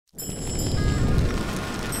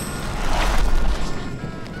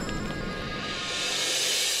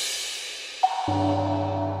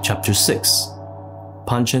Chapter 6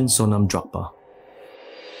 Panchen Sonam Drakpa.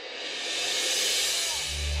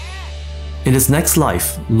 In his next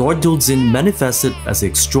life, Lord Duldzin manifested as the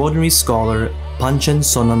extraordinary scholar Panchen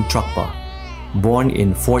Sonam Drakpa, born in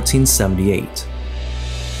 1478.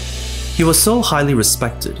 He was so highly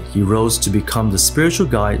respected, he rose to become the spiritual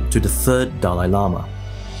guide to the third Dalai Lama.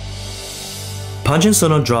 Panchen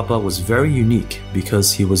Sonam Drakpa was very unique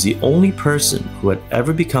because he was the only person who had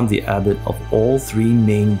ever become the abbot of all three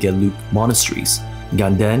main Gelug monasteries,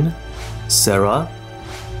 Ganden, Sera,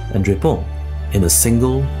 and Drepung, in a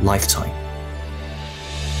single lifetime.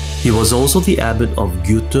 He was also the abbot of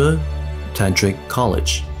Gyuto Tantric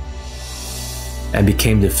College and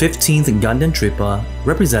became the 15th Ganden Trippa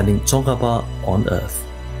representing Tsongkhapa on earth.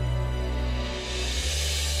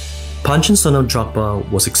 Panchen Sonam Drakpa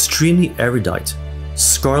was extremely erudite,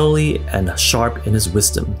 scholarly and sharp in his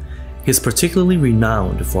wisdom. He is particularly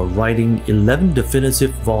renowned for writing 11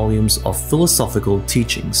 definitive volumes of philosophical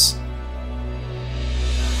teachings.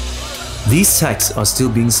 These texts are still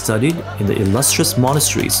being studied in the illustrious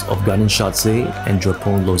monasteries of Ganden Shatse and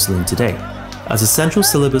Drepung Losling today, as a central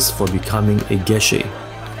syllabus for becoming a Geshe,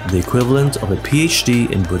 the equivalent of a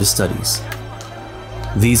PhD in Buddhist studies.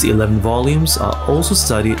 These 11 volumes are also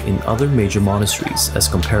studied in other major monasteries as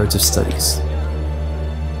comparative studies.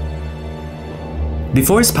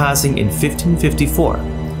 Before his passing in 1554,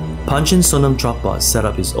 Panchen Sonam Drakpa set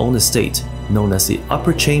up his own estate known as the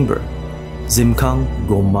Upper Chamber, Zimkang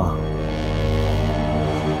Goma.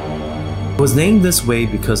 It was named this way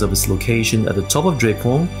because of its location at the top of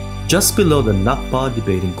Drepung, just below the Nakpa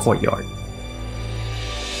debating courtyard.